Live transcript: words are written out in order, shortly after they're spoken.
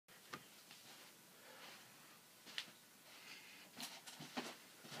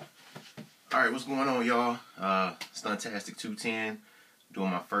Alright, what's going on, y'all? Stuntastic 210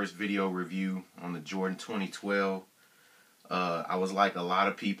 doing my first video review on the Jordan 2012. I was like a lot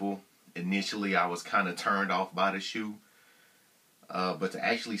of people. Initially, I was kind of turned off by the shoe. But to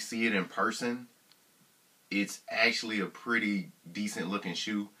actually see it in person, it's actually a pretty decent looking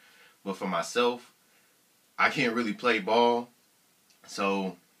shoe. But for myself, I can't really play ball.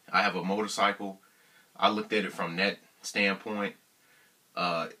 So I have a motorcycle. I looked at it from that standpoint.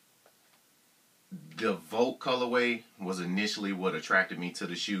 The Volt colorway was initially what attracted me to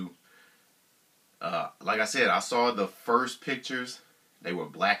the shoe. Like I said, I saw the first pictures. They were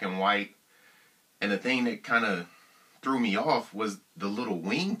black and white. And the thing that kind of threw me off was the little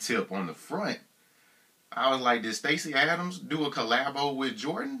wingtip on the front. I was like, did Stacey Adams do a collabo with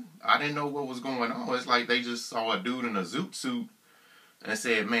Jordan? I didn't know what was going on. It's like they just saw a dude in a zoot suit and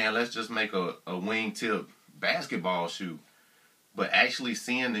said, man, let's just make a wingtip basketball shoe. But actually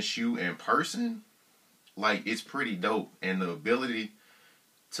seeing the shoe in person, like, it's pretty dope. And the ability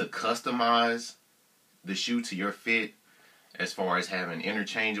to customize the shoe to your fit, as far as having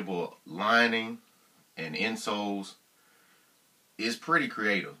interchangeable lining and insoles, is pretty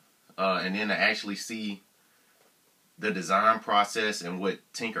creative. And then to actually see the design process and what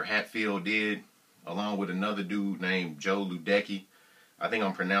Tinker Hatfield did, along with another dude named Joe Luedecke. I think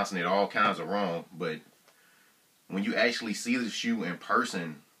I'm pronouncing it all kinds of wrong, but when you actually see the shoe in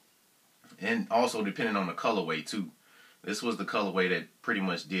person, and also depending on the colorway too, this was the colorway that pretty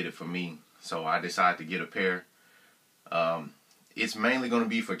much did it for me. So I decided to get a pair. It's mainly going to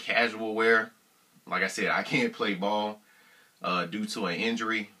be for casual wear. Like I said, I can't play ball due to an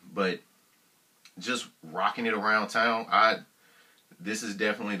injury, but just rocking it around town, this is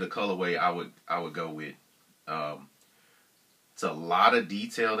definitely the colorway I would go with. It's a lot of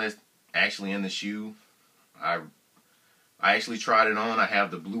detail that's actually in the shoe. I actually tried it on. I have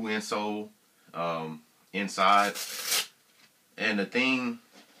the blue insole inside, and the thing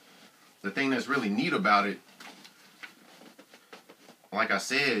that's really neat about it, like I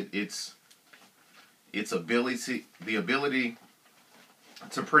said, it's the ability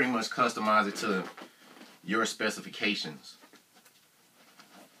to pretty much customize it to your specifications.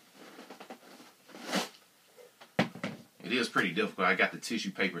 It is pretty difficult. I got the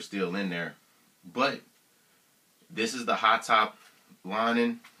tissue paper still in there, but this is the high top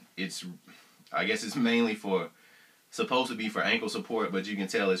lining. I guess it's mainly supposed to be for ankle support, but you can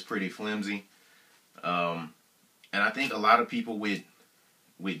tell it's pretty flimsy. And I think a lot of people with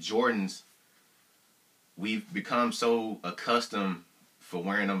Jordans, we've become so accustomed for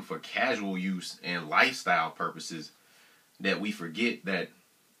wearing them for casual use and lifestyle purposes that we forget that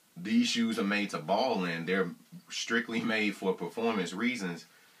these shoes are made to ball in. They're strictly made for performance reasons.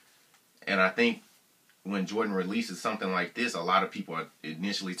 And I think when Jordan releases something like this, a lot of people are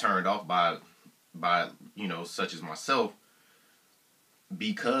initially turned off by such as myself,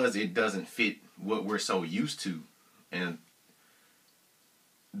 because it doesn't fit what we're so used to. And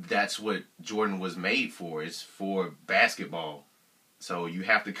that's what Jordan was made for. It's for basketball. So you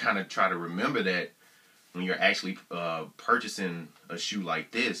have to kind of try to remember that when you're actually purchasing a shoe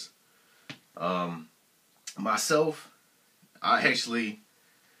like this. Myself, I actually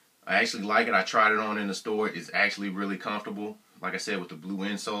like it. I tried it on in the store. It's actually really comfortable. Like I said, with the blue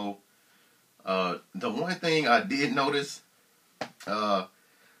insole. The one thing I did notice, like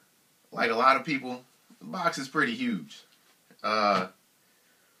a lot of people, the box is pretty huge. They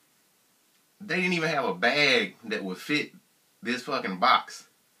didn't even have a bag that would fit this fucking box.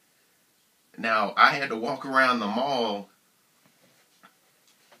 Now, I had to walk around the mall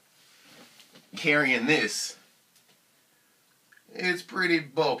carrying this. It's pretty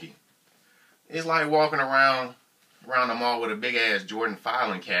bulky. It's like walking around the mall with a big ass Jordan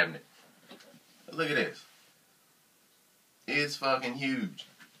filing cabinet. Look at this. It's fucking huge.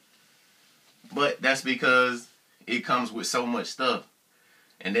 But that's because it comes with so much stuff.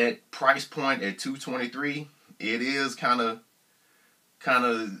 And that price point at $223, it is kind of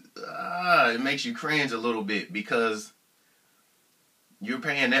it makes you cringe a little bit, because you're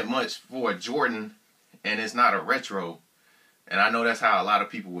paying that much for a Jordan and it's not a retro. And I know that's how a lot of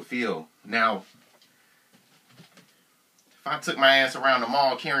people would feel. Now, if I took my ass around the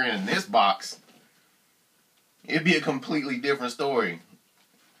mall carrying this box, it'd be a completely different story.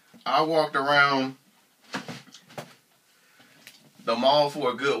 I walked around the mall for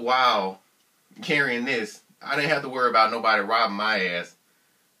a good while carrying this. I didn't have to worry about nobody robbing my ass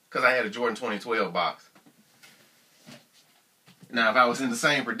because I had a Jordan 2012 box. Now, if I was in the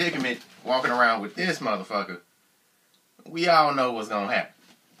same predicament walking around with this motherfucker, we all know what's going to happen.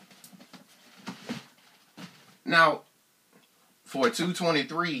 Now, for a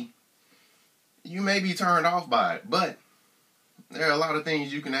 223, you may be turned off by it, but there are a lot of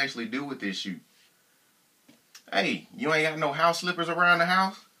things you can actually do with this shoe. Hey, you ain't got no house slippers around the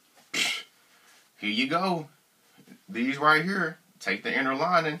house? Here you go. These right here. Take the inner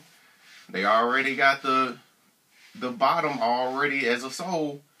lining. They already got the bottom already as a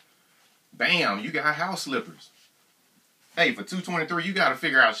sole. Bam, you got house slippers. Hey, for $223, you got to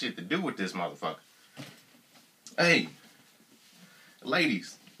figure out shit to do with this motherfucker. Hey,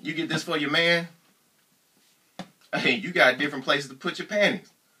 ladies, you get this for your man. Hey, you got different places to put your panties.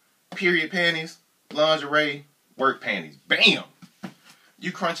 Period panties, lingerie, work panties. Bam!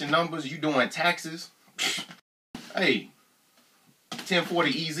 You crunching numbers, you doing taxes. Hey,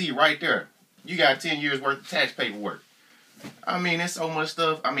 1040 EZ right there. You got 10 years worth of tax paperwork. I mean, it's so much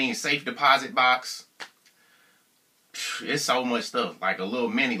stuff. I mean, safe deposit box. It's so much stuff. Like a little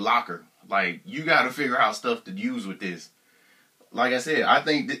mini locker. Like, you got to figure out stuff to use with this. Like I said, I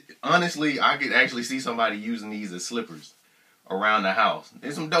think, honestly, I could actually see somebody using these as slippers around the house.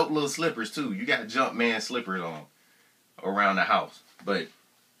 There's some dope little slippers, too. You got Jumpman slippers on around the house. But,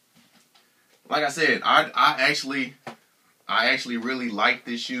 like I said, I actually really like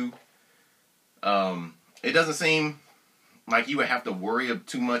this shoe. It doesn't seem like you would have to worry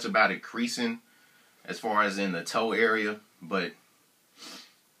too much about it creasing as far as in the toe area, but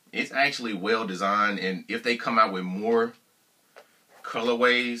it's actually well designed, and if they come out with more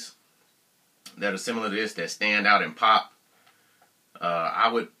colorways that are similar to this, that stand out and pop, I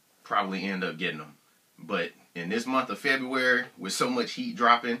would probably end up getting them. But in this month of February, with so much heat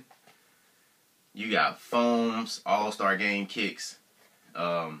dropping, you got foams, All-Star Game kicks,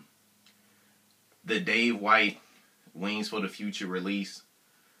 the Dave White Wings for the Future release.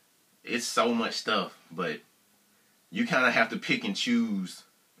 It's so much stuff, but you kind of have to pick and choose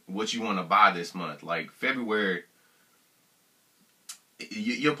what you want to buy this month. Like February,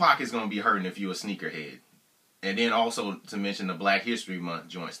 your pocket's going to be hurting if you're a sneakerhead. And then also to mention the Black History Month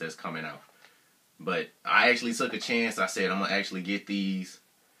joints that's coming out. But I actually took a chance. I said I'm going to actually get these.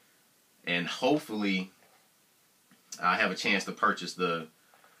 And hopefully I have a chance to purchase the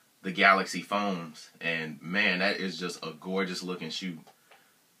Galaxy foams. And man, that is just a gorgeous looking shoe.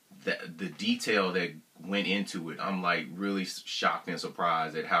 The detail that went into it, I'm like really shocked and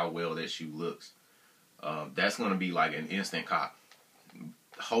surprised at how well that shoe looks. That's going to be like an instant cop.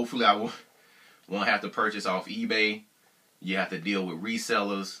 Hopefully I won't have to purchase off eBay. You have to deal with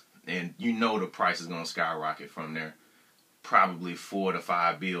resellers, and you know the price is going to skyrocket from there. Probably 4 to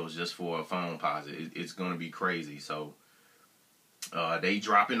 5 bills just for a phone posit. It's going to be crazy. So they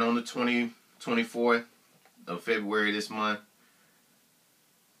dropping on the 24th of February this month.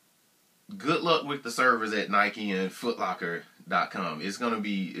 Good luck with the servers at Nike and Footlocker.com. It's gonna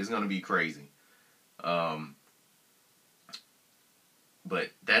be crazy. But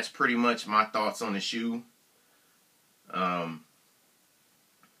that's pretty much my thoughts on the shoe. Like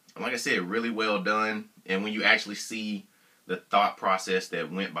I said, really well done. And when you actually see the thought process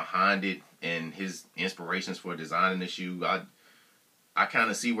that went behind it and his inspirations for designing the shoe, I kind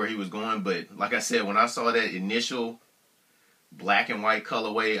of see where he was going. But like I said, when I saw that initial black and white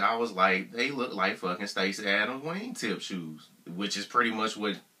colorway, I was like, they look like fucking Stacey Adams wingtip shoes, which is pretty much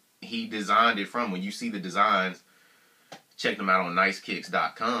what he designed it from. When you see the designs, check them out on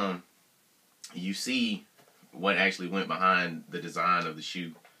nicekicks.com, you see what actually went behind the design of the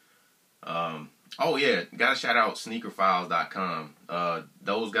shoe. Oh yeah, gotta shout out sneakerfiles.com.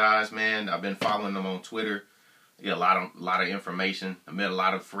 Those guys, man, I've been following them on Twitter. They get a lot of information. I met a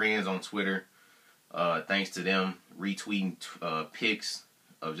lot of friends on Twitter. Thanks to them retweeting pics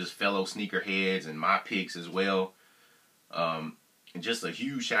of just fellow sneakerheads and my pics as well. And just a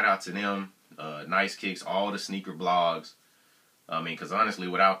huge shout out to them. Nice Kicks, all the sneaker blogs. I mean, because honestly,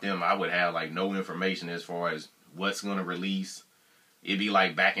 without them, I would have like no information as far as what's going to release. It'd be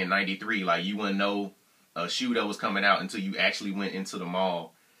like back in '93, like you wouldn't know a shoe that was coming out until you actually went into the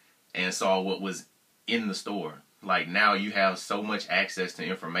mall and saw what was in the store. Like now you have so much access to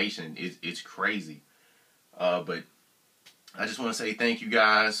information. It's crazy. But I just want to say thank you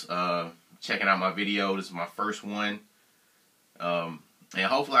guys checking out my video. This is my first one. And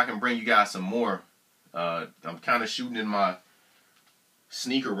hopefully I can bring you guys some more. I'm kind of shooting in my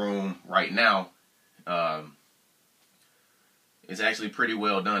sneaker room right now. It's actually pretty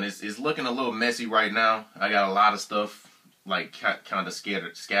well done. It's looking a little messy right now. I got a lot of stuff like kind of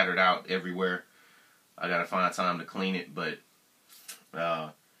scattered out everywhere. I gotta find time to clean it, but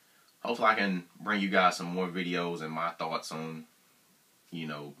hopefully I can bring you guys some more videos and my thoughts on, you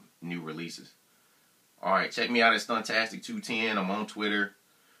know, new releases. Alright, check me out at Stuntastic210. I'm on Twitter.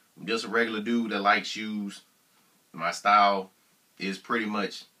 I'm just a regular dude that likes shoes. My style is pretty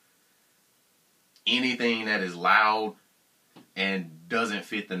much anything that is loud and doesn't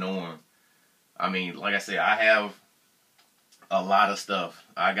fit the norm. I mean, like I said, I have a lot of stuff.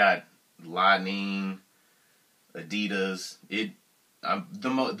 I got Lightning, Adidas.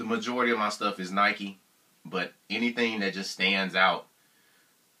 The majority of my stuff is Nike, but anything that just stands out,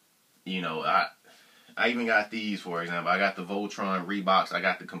 you know, I even got these, for example. I got the Voltron Reeboks. I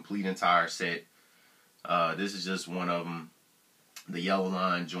got the complete entire set. This is just one of them. The Yellow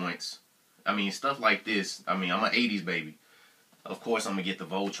Line joints. I mean, stuff like this. I mean, I'm an 80s baby. Of course, I'm going to get the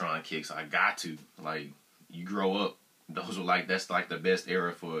Voltron kicks. I got to. Like, you grow up. Those were like, that's like the best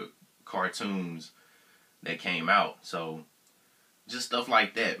era for cartoons that came out. So, just stuff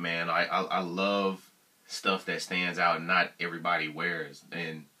like that, man. I love stuff that stands out and not everybody wears.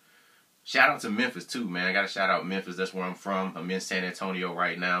 And shout out to Memphis, too, man. I got to shout out Memphis. That's where I'm from. I'm in San Antonio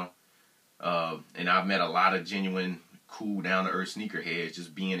right now. And I've met a lot of genuine, cool, down-to-earth sneakerheads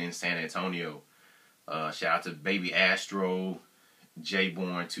just being in San Antonio. Shout out to Baby Astro,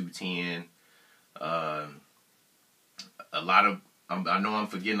 J-Born 210. A lot of, I know I'm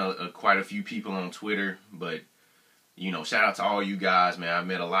forgetting quite a few people on Twitter, but, you know, shout out to all you guys, man. I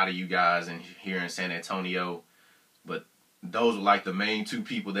met a lot of you guys here in San Antonio, but those were like the main two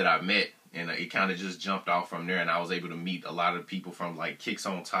people that I met, and it kind of just jumped off from there, and I was able to meet a lot of people from, like, Kicks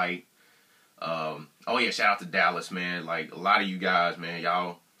on Tight. Oh yeah, shout out to Dallas, man. Like, a lot of you guys, man,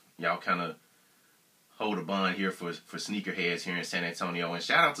 y'all kind of hold a bond here for sneakerheads here in San Antonio. And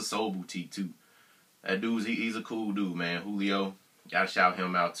shout out to Soul Boutique too. That dude's he's a cool dude, man. Julio, gotta shout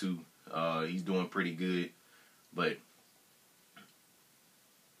him out too. He's doing pretty good. But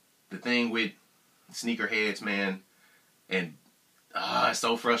the thing with sneakerheads, man, and it's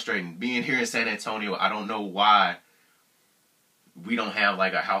so frustrating being here in San Antonio. I don't know why we don't have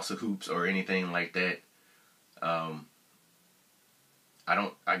like a House of Hoops or anything like that. I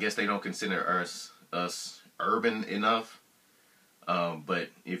guess they don't consider us urban enough. But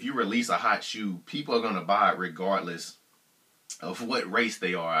if you release a hot shoe, people are gonna buy it regardless of what race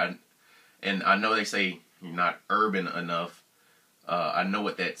they are. And I know they say you're not urban enough. I know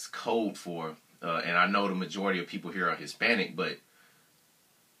what that's code for. And I know the majority of people here are Hispanic, but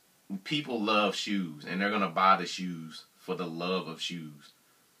people love shoes, and they're gonna buy the shoes for the love of shoes.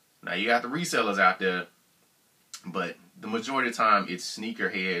 Now you got the resellers out there, but the majority of the time it's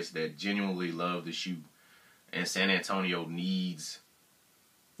sneakerheads that genuinely love the shoe. And San Antonio needs,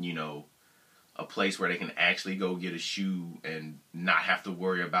 you know, a place where they can actually go get a shoe and not have to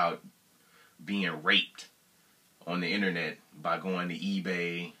worry about being raped on the internet by going to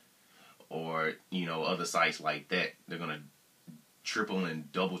eBay or, you know, other sites like that. They're going to triple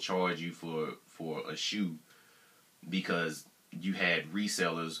and double charge you for a shoe because you had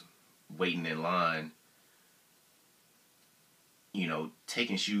resellers waiting in line, you know,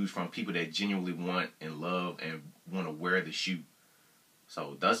 taking shoes from people that genuinely want and love and want to wear the shoe.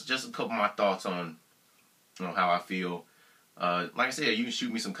 So that's just a couple of my thoughts on how I feel. Like I said, you can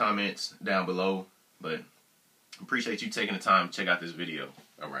shoot me some comments down below, but appreciate you taking the time to check out this video.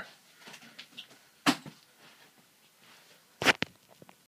 All right.